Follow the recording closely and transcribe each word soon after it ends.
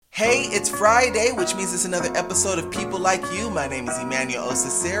Hey, it's Friday, which means it's another episode of People Like You. My name is Emmanuel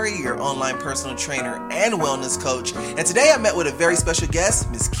Osaseri, your online personal trainer and wellness coach. And today I met with a very special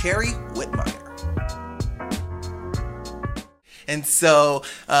guest, Miss Carrie Whitmire. And so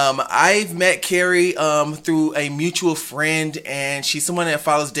I've met Carrie through a mutual friend, and she's someone that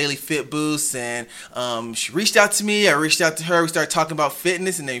follows Daily Fit Boost. And she reached out to me. I reached out to her. We started talking about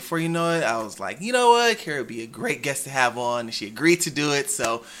fitness, and then before you know it, I was like, you know what, Carrie would be a great guest to have on. And she agreed to do it.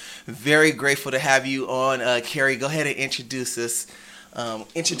 So very grateful to have you on, Carrie. Go ahead and introduce us.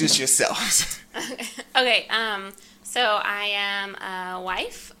 Introduce yourself. Okay. So I am a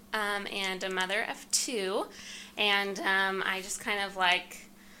wife and a mother of two. And I just kind of like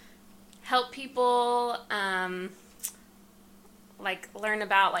help people like learn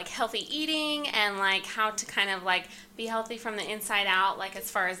about like healthy eating and like how to kind of like be healthy from the inside out, like as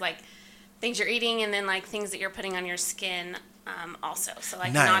far as like things you're eating and then like things that you're putting on your skin also. So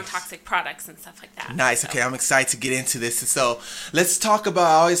like Nice. Non-toxic products and stuff like that. Nice. Okay, I'm excited to get into this. So let's talk about,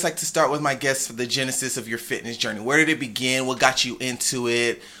 I always like to start with my guests for the genesis of your fitness journey. Where did it begin? What got you into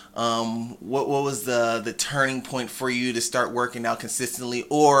it? What was the turning point for you to start working out consistently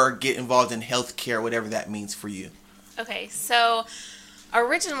or get involved in healthcare, whatever that means for you? Okay, so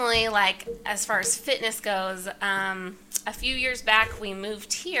originally, like as far as fitness goes, a few years back we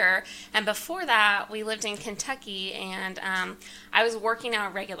moved here, and before that we lived in Kentucky, and I was working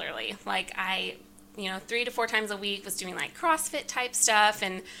out regularly. Like 3 to 4 times a week was doing like CrossFit type stuff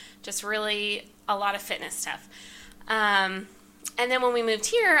and just really a lot of fitness stuff. And then when we moved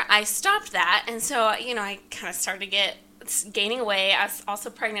here, I stopped that. And so, I kind of started gaining weight. I was also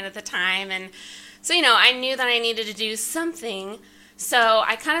pregnant at the time. And so, I knew that I needed to do something. So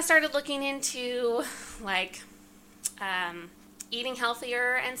I kind of started looking into like eating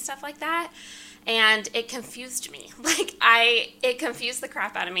healthier and stuff like that. And it confused me. It confused the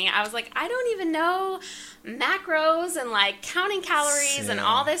crap out of me. I was like, I don't even know macros and like counting calories and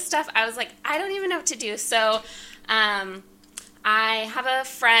all this stuff. I was like, I don't even know what to do. So, I have a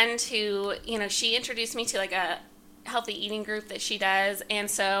friend who, she introduced me to like a healthy eating group that she does.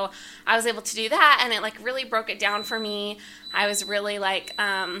 And so I was able to do that, and it like really broke it down for me. I was really like,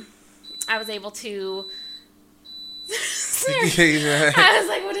 I was able to, I was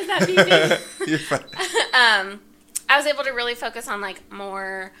like, what is that beeping? You're fine. I was able to really focus on like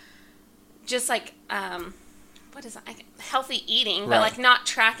more just like, what is that? Healthy eating, but like not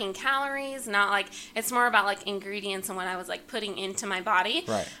tracking calories, not like, it's more about like ingredients and what I was like putting into my body.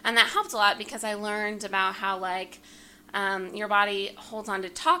 Right. And that helped a lot because I learned about how like your body holds on to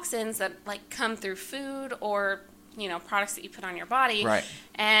toxins that like come through food or, products that you put on your body. Right.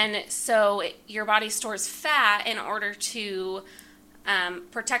 And so your body stores fat in order to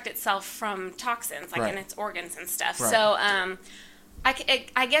protect itself from toxins, like in its organs and stuff. Right. So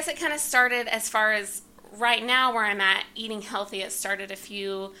I guess it kind of started as far as right now where I'm at eating healthy. It started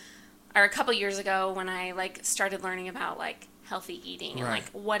a couple years ago when I like started learning about like healthy eating and like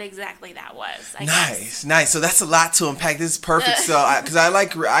what exactly that was. I guess. Nice. So that's a lot to unpack. This is perfect. So, because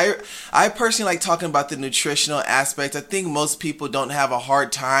I personally like talking about the nutritional aspect. I think most people don't have a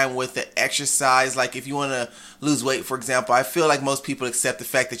hard time with the exercise. Like if you want to lose weight, for example, I feel like most people accept the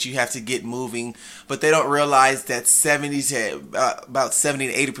fact that you have to get moving, but they don't realize that about 70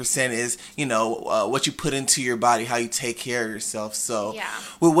 to 80% is, what you put into your body, how you take care of yourself. So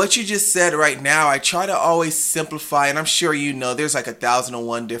with what you just said right now, I try to always simplify, and I'm sure there's like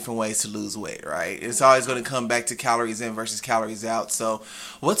 1,001 different ways to lose weight, right? It's always going to come back to calories in versus calories out. So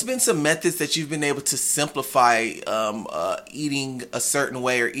what's been some methods that you've been able to simplify eating a certain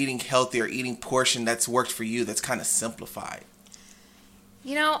way or eating healthy or eating portion that's worked for you that's kind of simplified?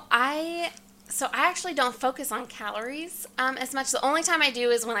 I actually don't focus on calories as much. The only time I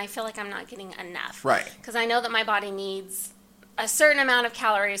do is when I feel like I'm not getting enough. Right. Because I know that my body needs a certain amount of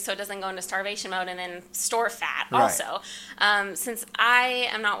calories so it doesn't go into starvation mode and then store fat also. Since I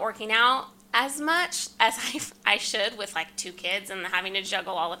am not working out as much as I should with like 2 kids and having to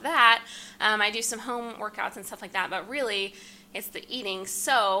juggle all of that, I do some home workouts and stuff like that, but really it's the eating.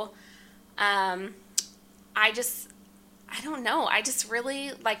 So I don't know. I just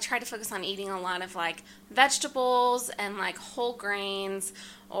really like try to focus on eating a lot of like vegetables and like whole grains,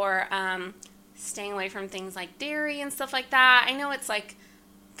 or staying away from things like dairy and stuff like that. I know it's like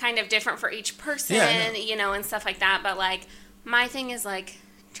kind of different for each person, and stuff like that. But like my thing is like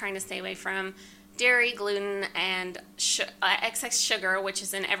trying to stay away from dairy, gluten, and excess sugar, which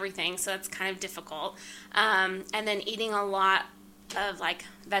is in everything. So that's kind of difficult. And then eating a lot of like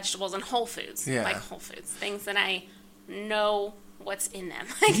vegetables and whole foods, like whole foods, things that I know what's in them.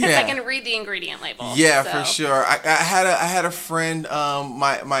 I guess I can read the ingredient label. Yeah, for sure. I had a friend,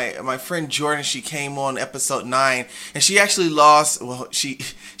 my friend Jordan. She came on episode 9, and she actually lost. Well, she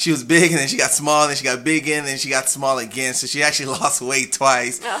was big, and then she got small, and then she got big again, and then she got small again. So she actually lost weight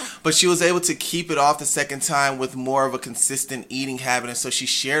twice. Oh. But she was able to keep it off the second time with more of a consistent eating habit. And so she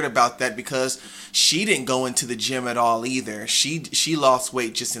shared about that because she didn't go into the gym at all either. She lost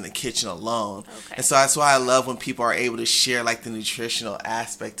weight just in the kitchen alone. Okay. And so that's why I love when people are able to share like the nutritional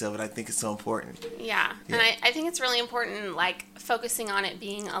aspect of it. I think it's so important. Yeah. And I think it's really important, like, focusing on it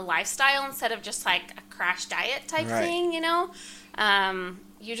being a lifestyle instead of just like a crash diet type thing, you know?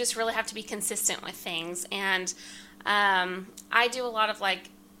 You just really have to be consistent with things. And I do a lot of like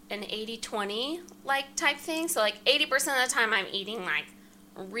an 80-20 like type thing. So like 80% of the time I'm eating like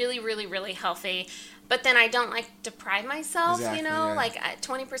really, really, really healthy. But then I don't like deprive myself, you know? Like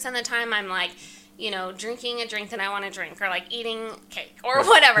 20% of the time I'm like, you know, drinking a drink that I want to drink, or like eating cake or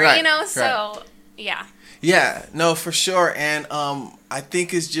whatever, you know? So, yeah. Yeah, no, for sure. And I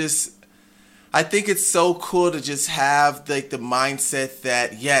think it's so cool to just have like the mindset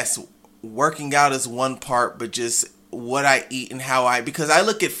that, yes, working out is one part, but just what I eat and how because I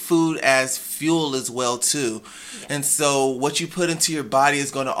look at food as fuel as well too. Yeah. And so what you put into your body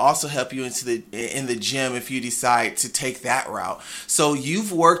is going to also help you in the gym if you decide to take that route. So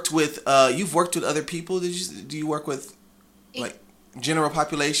you've worked with other people. Do you work with like general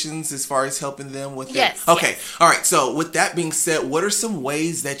populations as far as helping them with yes, that? Okay. Yes. All right. So with that being said, what are some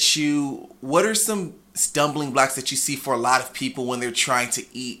stumbling blocks that you see for a lot of people when they're trying to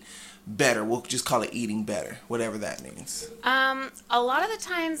eat better? We'll just call it eating better, whatever that means. A lot of the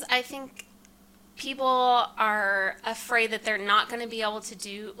times I think people are afraid that they're not going to be able to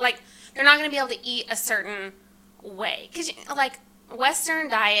they're not going to be able to eat a certain way. Because, like, Western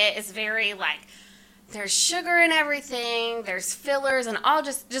diet is very, like, there's sugar in everything, there's fillers and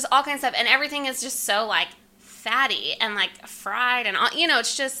just all kinds of stuff, and everything is just so, like, fatty and, like, fried and all, you know,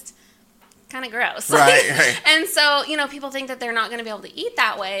 it's just kind of gross. Right. And so, you know, people think that they're not going to be able to eat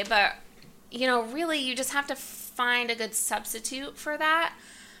that way, but, you know, really you just have to find a good substitute for that.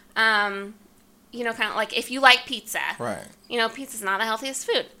 You know, kind of like if you like pizza, right? You know, pizza's not the healthiest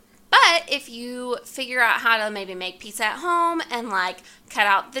food. But if you figure out how to maybe make pizza at home and like cut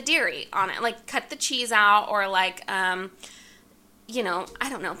out the dairy on it, like cut the cheese out, or like, you know, I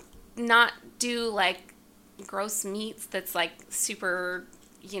don't know, not do like gross meats that's like super,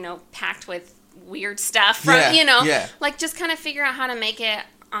 you know, packed with weird stuff from, you know, like just kind of figure out how to make it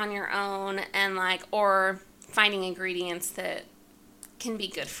on your own, and like, or finding ingredients that can be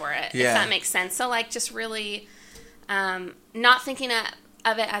good for it, if that makes sense. So like just really not thinking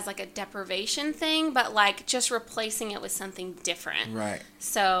of it as like a deprivation thing, but like just replacing it with something different. Right.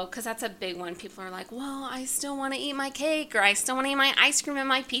 So, because that's a big one. People are like, well, I still want to eat my cake, or I still want to eat my ice cream and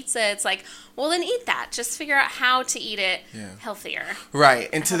my pizza. It's like, well, then eat that. Just figure out how to eat it healthier. Right.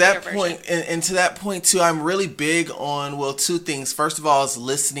 And to that point, and to that point too, I'm really big on, well, two things. First of all is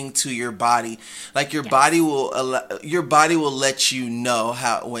listening to your body. Like your body will let you know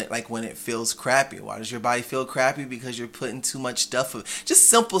when it feels crappy. Why does your body feel crappy? Because you're putting too much stuff.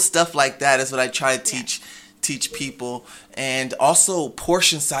 Just simple stuff like that is what I try to teach people. And also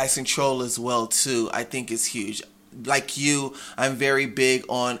portion size control as well too, I think is huge. Like you, I'm very big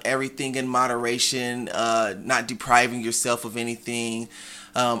on everything in moderation, not depriving yourself of anything.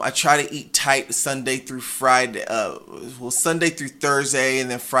 I try to eat tight Sunday through Friday, Sunday through Thursday, and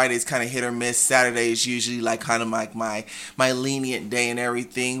then Friday's kind of hit or miss. Saturday is usually like kind of like my lenient day and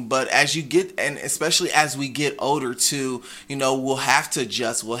everything. But as you get, and especially as we get older too, you know, we'll have to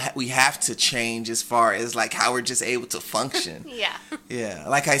adjust. We have to change as far as like how we're just able to function. Yeah.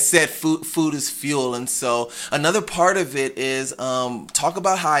 Like I said, food is fuel, and so another part of it is talk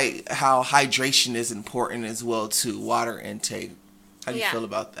about how hydration is important as well too. Water intake. How do you feel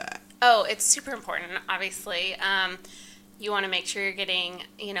about that? Oh, it's super important, obviously. You want to make sure you're getting,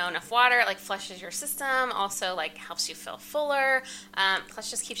 you know, enough water. It, like, flushes your system. Also, like, helps you feel fuller. Plus,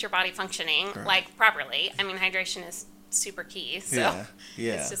 just keeps your body functioning, like, properly. I mean, hydration is super key. So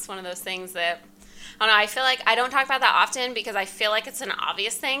it's just one of those things that, I don't know, I feel like I don't talk about that often because I feel like it's an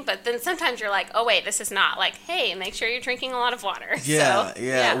obvious thing, but then sometimes you're like, oh wait, this is not. Like, hey, make sure you're drinking a lot of water.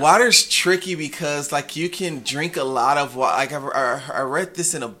 Yeah. Water's tricky because like you can drink a lot of water. Like I read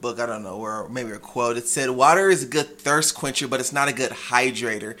this in a book, I don't know, or maybe a quote. It said water is a good thirst quencher, but it's not a good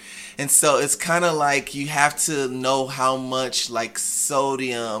hydrator. And so it's kind of like you have to know how much like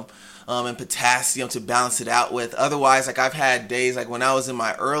sodium and potassium to balance it out with. Otherwise, like I've had days like when I was in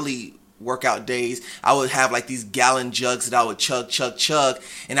my early workout days, I would have like these gallon jugs that I would chug,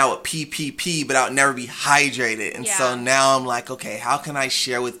 and I would pee, but I would never be hydrated. And so now I'm like, okay, how can I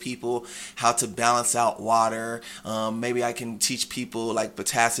share with people how to balance out water? Maybe I can teach people like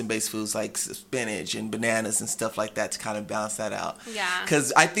potassium-based foods like spinach and bananas and stuff like that to kind of balance that out. Yeah.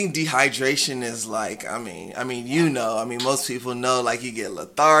 Because I think dehydration is like, I mean, most people know, like, you get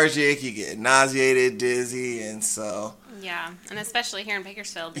lethargic, you get nauseated, dizzy, and so. Yeah, and especially here in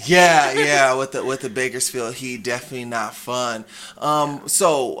Bakersfield. Yeah, with the Bakersfield heat, definitely not fun.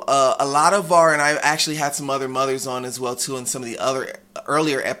 So a lot of and I actually had some other mothers on as well too in some of the other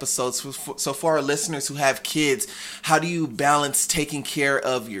earlier episodes. So for our listeners who have kids, how do you balance taking care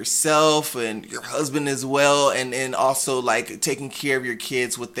of yourself and your husband as well, and also like taking care of your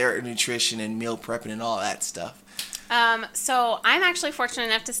kids with their nutrition and meal prepping and all that stuff? So I'm actually fortunate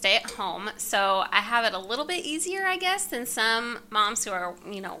enough to stay at home, so I have it a little bit easier, I guess, than some moms who are,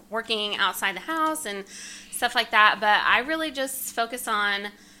 working outside the house and stuff like that. But I really just focus on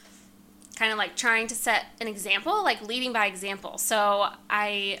kind of like trying to set an example, like leading by example. So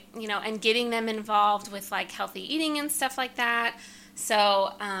and getting them involved with like healthy eating and stuff like that.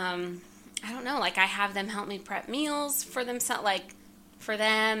 So, I don't know, like I have them help me prep meals for them,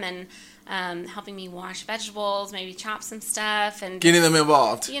 and helping me wash vegetables, maybe chop some stuff, and getting them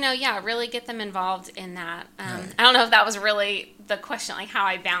involved. Really get them involved in that. Right. I don't know if that was really the question, like how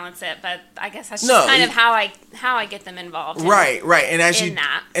I balance it, but I guess that's just kind of how I get them involved. Right. And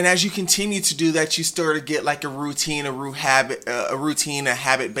as you continue to do that, you start to get like a routine, a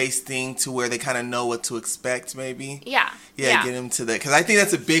habit-based thing to where they kind of know what to expect. Maybe. Yeah. Get them to that, because I think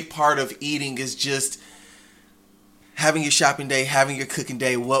that's a big part of eating is just having your shopping day, having your cooking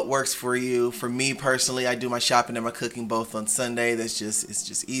day, what works for you. For me personally, I do my shopping and my cooking both on Sunday. It's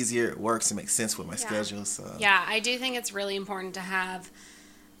just easier. It works. It makes sense with my schedule. So I do think it's really important to have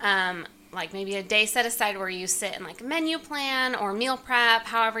like maybe a day set aside where you sit and like menu plan or meal prep,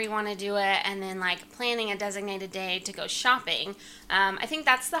 however you want to do it, and then like planning a designated day to go shopping. I think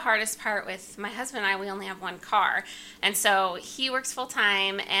that's the hardest part with my husband and I. We only have one car, and so he works full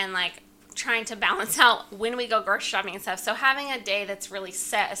time, and like trying to balance out when we go grocery shopping and stuff. So having a day that's really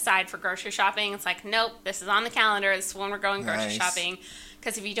set aside for grocery shopping, it's like, nope, this is on the calendar. This is when we're going grocery shopping.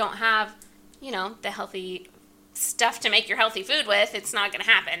 Because if you don't have, the healthy stuff to make your healthy food with, it's not going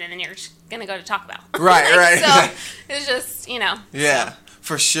to happen. And then you're just going to go to Taco Bell. Right. So it's just, Yeah. So.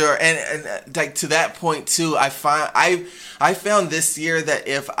 For sure, and like to that point too, I found this year that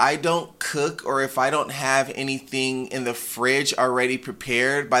if I don't cook or if I don't have anything in the fridge already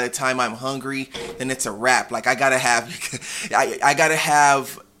prepared by the time I'm hungry, then it's a wrap. Like I gotta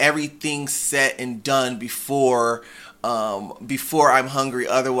have everything set and done before I'm hungry.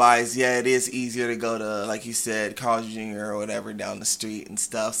 Otherwise, it is easier to go to, like you said, Carl's Jr. or whatever down the street and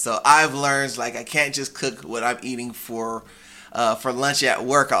stuff. So I've learned like I can't just cook what I'm eating for lunch at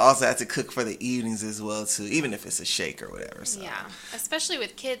work. I also have to cook for the evenings as well too, even if it's a shake or whatever. So. Yeah, especially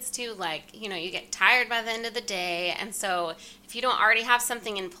with kids too. Like you get tired by the end of the day, and so if you don't already have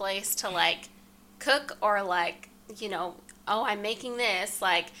something in place to like cook or like I'm making this,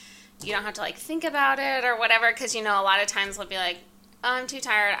 like you don't have to like think about it or whatever, because a lot of times we'll be like, oh, I'm too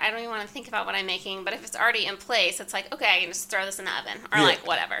tired, I don't even want to think about what I'm making. But if it's already in place, it's like, okay, I can just throw this in the oven or like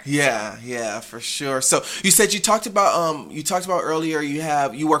whatever. Yeah, for sure. So you said you talked about earlier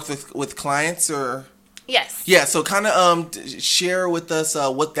you work with clients or? Yes. Yeah, so kind of share with us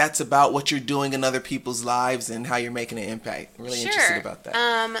what that's about, what you're doing in other people's lives, and how you're making an impact. Really interested about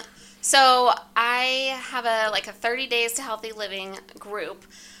that. So I have a 30 Days to Healthy Living group,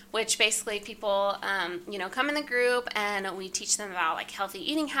 which basically people, come in the group and we teach them about like healthy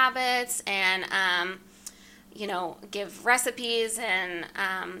eating habits and, give recipes and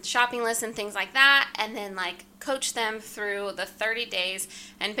shopping lists and things like that. And then like coach them through the 30 days.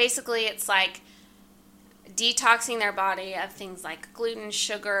 And basically it's like detoxing their body of things like gluten,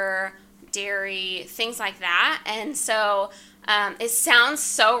 sugar, dairy, things like that. And so it sounds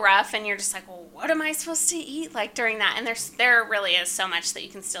so rough, and you're just like, well, what am I supposed to eat like during that? And there really is so much that you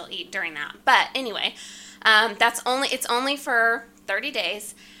can still eat during that. But anyway, it's only for 30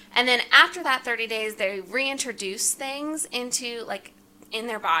 days. And then after that 30 days, they reintroduce things into like in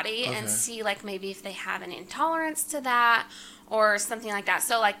their body and see like maybe if they have an intolerance to that or something like that.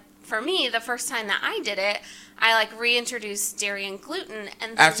 So like for me, the first time that I did it, I like reintroduced dairy and gluten,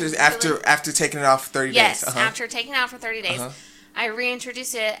 and after taking it off for 30 days. Yes, after taking it out for 30 days, I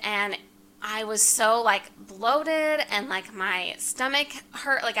reintroduced it, and I was so like bloated and like my stomach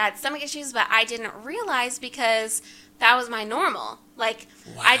hurt. Like I had stomach issues, but I didn't realize because that was my normal. Like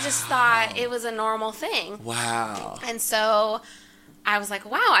I just thought it was a normal thing. Wow. And so I was like,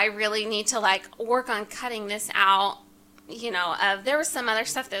 wow, I really need to like work on cutting this out. There was some other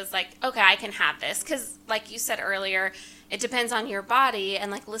stuff that was like, okay, I can have this. Because like you said earlier, it depends on your body,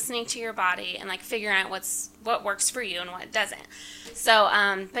 and like listening to your body and like figuring out what works for you and what doesn't. So,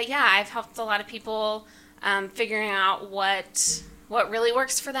 but yeah, I've helped a lot of people figuring out what really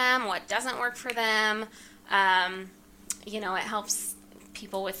works for them, what doesn't work for them. It helps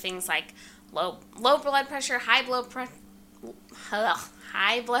people with things like low blood pressure, high blood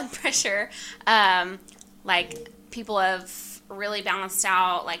pressure, like people have really balanced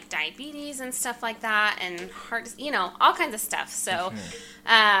out like diabetes and stuff like that, and heart, all kinds of stuff. So,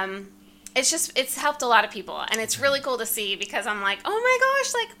 it's helped a lot of people, and it's really cool to see, because I'm like, oh my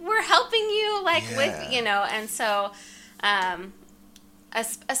gosh, like we're helping you, like with, and so,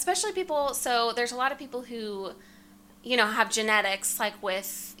 especially people. So there's a lot of people who, have genetics, like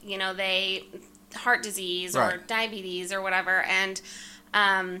with, heart disease or diabetes or whatever. And,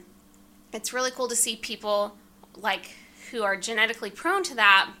 it's really cool to see people like who are genetically prone to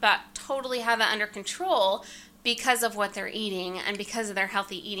that, but totally have it under control because of what they're eating and because of their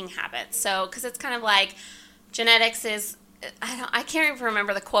healthy eating habits. So, because it's kind of like genetics is, I can't even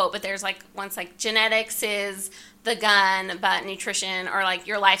remember the quote, but there's like once like genetics is the gun, but nutrition or like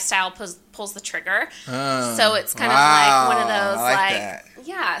your lifestyle pulls the trigger. So it's kind of like one of those like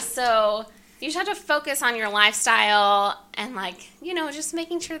yeah. So you just have to focus on your lifestyle and like, just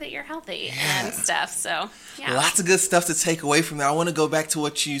making sure that you're healthy and stuff. So yeah. Lots of good stuff to take away from that. I want to go back to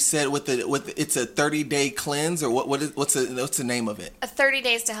what you said with it's a 30-day cleanse, or what's the name of it? A 30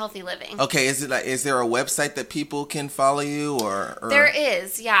 days to healthy living. Okay, is there a website that people can follow you or? There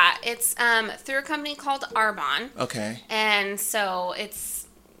is, yeah. It's through a company called Arbonne. Okay. And so it's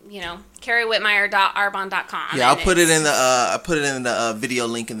CarrieWhitmire.arbonne.com. Yeah, I'll put it in the video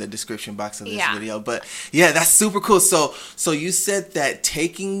link in the description box of this video. But yeah, that's super cool. So you said that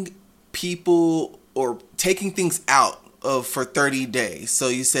taking people or taking things out for 30 days. So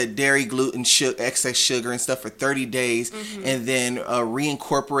you said dairy, gluten, excess sugar and stuff for 30 days, and then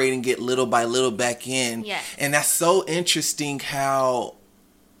reincorporating it little by little back in. Yes. And that's so interesting how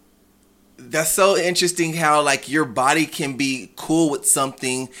like your body can be cool with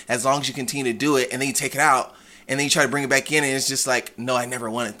something as long as you continue to do it, and then you take it out and then you try to bring it back in, and it's just like, no, I never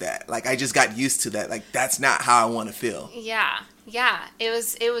wanted that. Like I just got used to that. Like that's not how I want to feel. Yeah.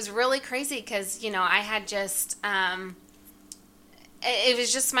 It was really crazy because, I had just, it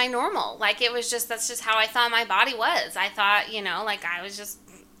was just my normal. Like that's just how I thought my body was. I thought, like I was just,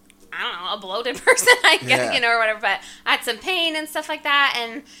 I don't know, a bloated person, I guess, or whatever, but I had some pain and stuff like that.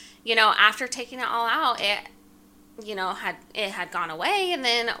 And, after taking it all out, it had gone away. And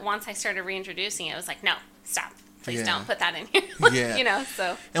then once I started reintroducing it, it was like, no, stop. Please don't put that in here.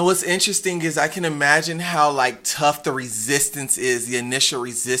 So. And what's interesting is I can imagine how like tough the resistance is, the initial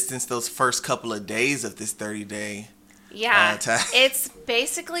resistance those first couple of days of this 30-day. Yeah, it's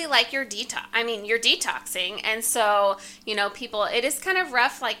basically like you're detoxing. And so, people, it is kind of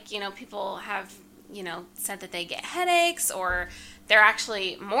rough. Like, people have, said that they get headaches or they're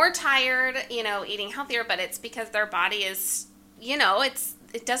actually more tired, eating healthier, but it's because their body is,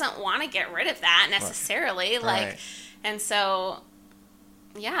 it doesn't want to get rid of that necessarily. Like, and so,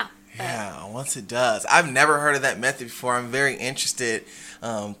 yeah. Yeah, once it does. I've never heard of that method before. I'm very interested.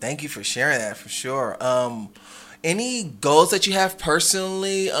 Thank you for sharing that for sure. Any goals that you have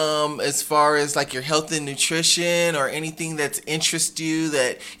personally, as far as like your health and nutrition, or anything that's interests you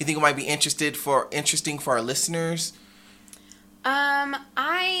that you think might be interesting for our listeners?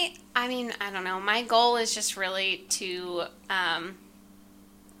 I don't know. My goal is just really to,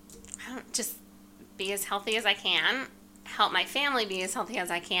 just be as healthy as I can, help my family be as healthy as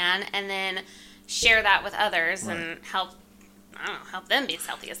I can, and then share that with others and help them be as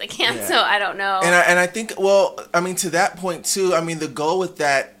healthy as they can. Yeah. So I don't know. And I think, to that point too, the goal with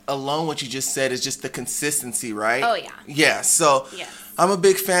that alone, what you just said, is just the consistency, right? Oh, yeah. Yeah. So yes. I'm a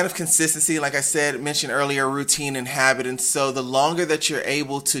big fan of consistency. Like I mentioned earlier, routine and habit. And so the longer that you're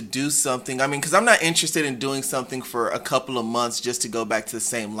able to do something, because I'm not interested in doing something for a couple of months just to go back to the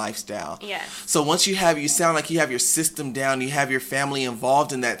same lifestyle. Yes. So once you sound like you have your system down, you have your family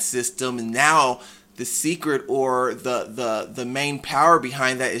involved in that system, and now the secret or the main power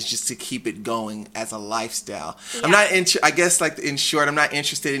behind that is just to keep it going as a lifestyle. Yeah. I'm not in short, I'm not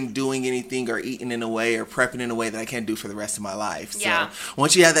interested in doing anything or eating in a way or prepping in a way that I can't do for the rest of my life. So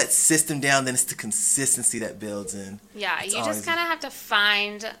once you have that system down, then it's the consistency that builds in. Yeah, you just kind of have to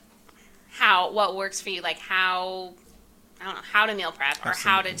find what works for you, like how to meal prep or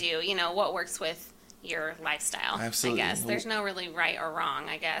how to do, what works with your lifestyle. Absolutely. I guess there's no really right or wrong,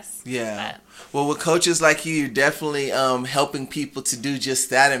 I guess. Yeah. Well, with coaches like you, you're definitely helping people to do just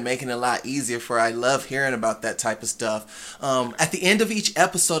that and making it a lot easier for. I love hearing about that type of stuff. At the end of each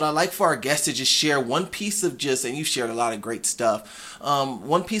episode, I like for our guests to just share one piece of and you've shared a lot of great stuff,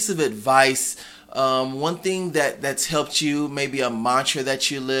 one piece of advice, one thing that's helped you, maybe a mantra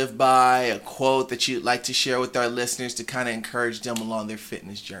that you live by, a quote that you'd like to share with our listeners to kind of encourage them along their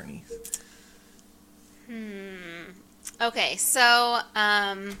fitness journey. Okay, so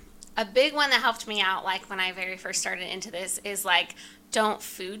a big one that helped me out, like when I very first started into this, is like, don't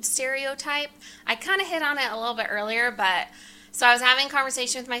food stereotype. I kind of hit on it a little bit earlier, but so I was having a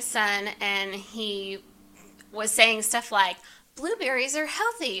conversation with my son, and he was saying stuff like, blueberries are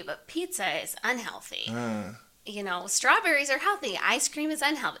healthy, but pizza is unhealthy. You know, strawberries are healthy, ice cream is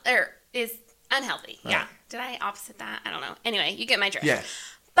unhealthy. Right. Yeah. Did I opposite that? I don't know. Anyway, you get my drift. Yeah.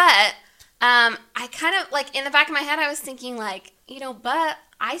 But I kind of, like, in the back of my head, I was thinking, like, you know, but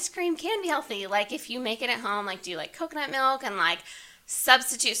ice cream can be healthy. Like, if you make it at home, like, do, like, coconut milk and, like,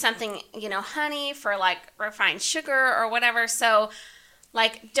 substitute something, you know, honey for, like, refined sugar or whatever. So,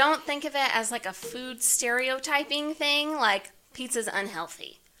 like, don't think of it as, like, a food stereotyping thing. Like, pizza's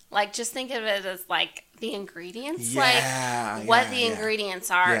unhealthy. Like, just think of it as, like, the ingredients. What the ingredients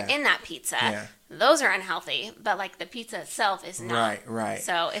are in that pizza. Yeah. Those are unhealthy, but, like, the pizza itself is not. Right.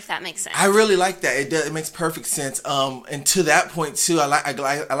 So, if that makes sense. I really like that. It makes perfect sense. And to that point, too, I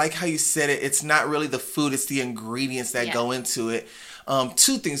like how you said it. It's not really the food. It's the ingredients that go into it.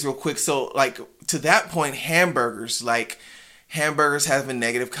 Two things real quick. So, like, to that point, hamburgers, like, hamburgers have a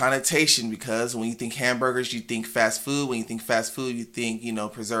negative connotation because when you think hamburgers, you think fast food. When you think fast food, you think, you know,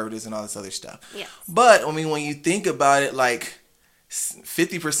 preservatives and all this other stuff. Yes. But, I mean, when you think about it, like,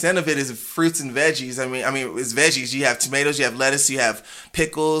 50% of it is fruits and veggies. I mean, it's veggies. You have tomatoes, you have lettuce, you have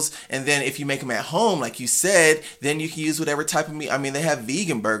pickles, and then if you make them at home, like you said, then you can use whatever type of meat. I mean, they have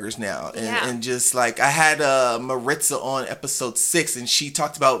vegan burgers now, and just like I had Maritza on episode 6, and she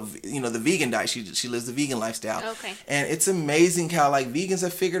talked about, you know, the vegan diet. She lives the vegan lifestyle. Okay. And it's amazing how, like, vegans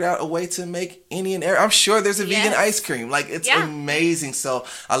have figured out a way to make any and every. I'm sure there's a vegan ice cream. Like, it's amazing. So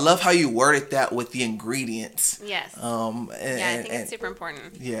I love how you worded that with the ingredients. Yes. I think it's super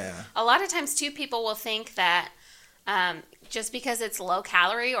important. Yeah. A lot of times, too, people will think that just because it's low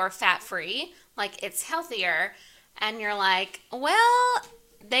calorie or fat free, like, it's healthier. And you're like, well,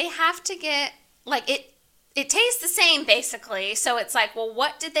 they have to get, like, it tastes the same, basically. So it's like, well,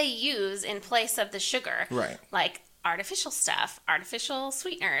 what did they use in place of the sugar? Right. Like, artificial stuff, artificial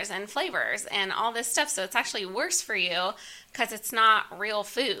sweeteners and flavors and all this stuff. So it's actually worse for you because it's not real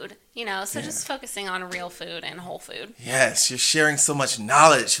food, you know. So just focusing on real food and whole food. Yes, you're sharing so much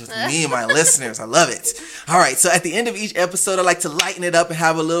knowledge with me and my listeners. I love it. All right, so at the end of each episode, I like to lighten it up and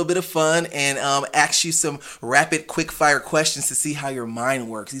have a little bit of fun and ask you some rapid, quick-fire questions to see how your mind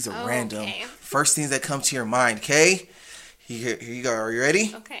works. These are random. First things that come to your mind, okay? Here you go. Are you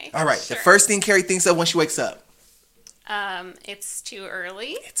ready? Okay. All right, sure. The first thing Carrie thinks of when she wakes up. It's too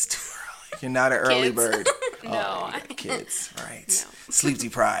early. It's too early. You're not an early bird. No. Kids, right. No. Sleep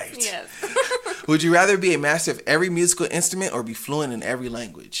deprived. Yes. Would you rather be a master of every musical instrument or be fluent in every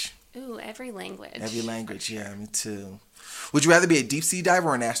language? Ooh, every language. Every language, yeah, me too. Would you rather be a deep sea diver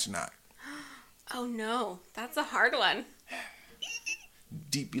or an astronaut? Oh, no. That's a hard one.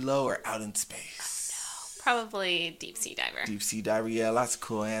 Deep below or out in space? Probably deep sea diver. Deep sea diver, yeah. Lots of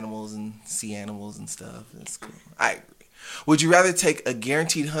cool animals and sea animals and stuff. That's cool. I agree. Would you rather take a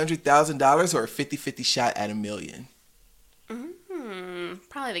guaranteed $100,000 or a 50-50 shot at $1 million?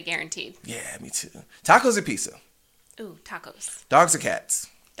 Probably the guaranteed. Yeah, me too. Tacos or pizza? Ooh, tacos. Dogs or cats?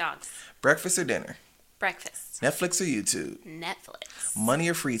 Dogs. Breakfast or dinner? Breakfast. Netflix or YouTube? Netflix. Money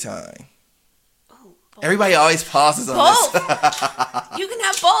or free time? Ooh, both. Everybody always pauses on both. this. You can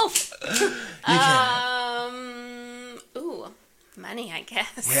have both. You can. Ooh, money, I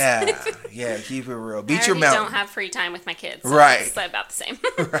guess. Yeah, keep it real. Beach or I mountain? don't have free time with my kids. So Right. It's about the same.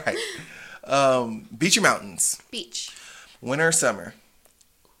 Right. Beach or mountains? Beach. Winter or summer?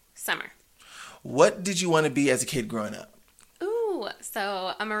 Summer. What did you want to be as a kid growing up? Ooh,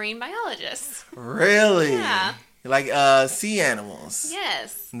 so a marine biologist. Really? Yeah. You like sea animals?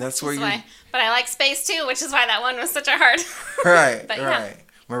 Yes. And that's where but I like space too, which is why that one was such a hard. Right, but right.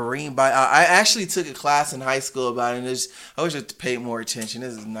 Marine bio. I actually took a class in high school about it. And I wish I paid more attention.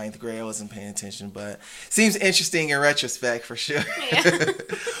 This is 9th grade. I wasn't paying attention, but seems interesting in retrospect for sure. Yeah.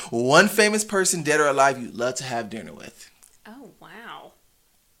 One famous person, dead or alive, you'd love to have dinner with. Oh, wow.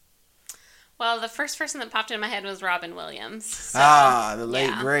 Well, the first person that popped in my head was Robin Williams. So, the late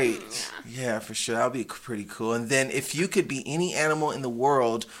yeah. great. Yeah, for sure. That would be pretty cool. And then if you could be any animal in the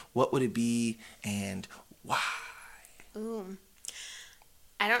world, what would it be and why? Ooh.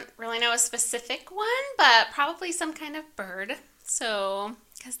 I don't really know a specific one, but probably some kind of bird. So,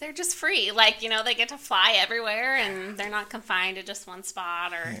 because they're just free. Like, they get to fly everywhere and they're not confined to just one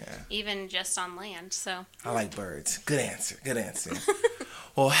spot or even just on land. So, I like birds. Good answer.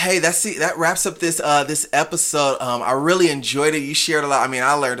 Well, hey, that wraps up this episode. I really enjoyed it. You shared a lot. I mean,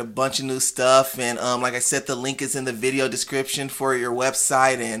 I learned a bunch of new stuff, and like I said, the link is in the video description for your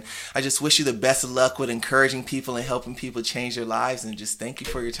website. And I just wish you the best of luck with encouraging people and helping people change their lives. And just thank you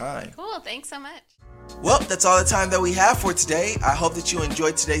for your time. Cool. Thanks so much. Well, that's all the time that we have for today. I hope that you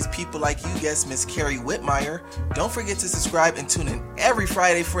enjoyed today's People Like You guest, Miss Carrie Whitmire. Don't forget to subscribe and tune in every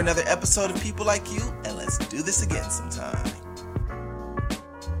Friday for another episode of People Like You, and let's do this again sometime.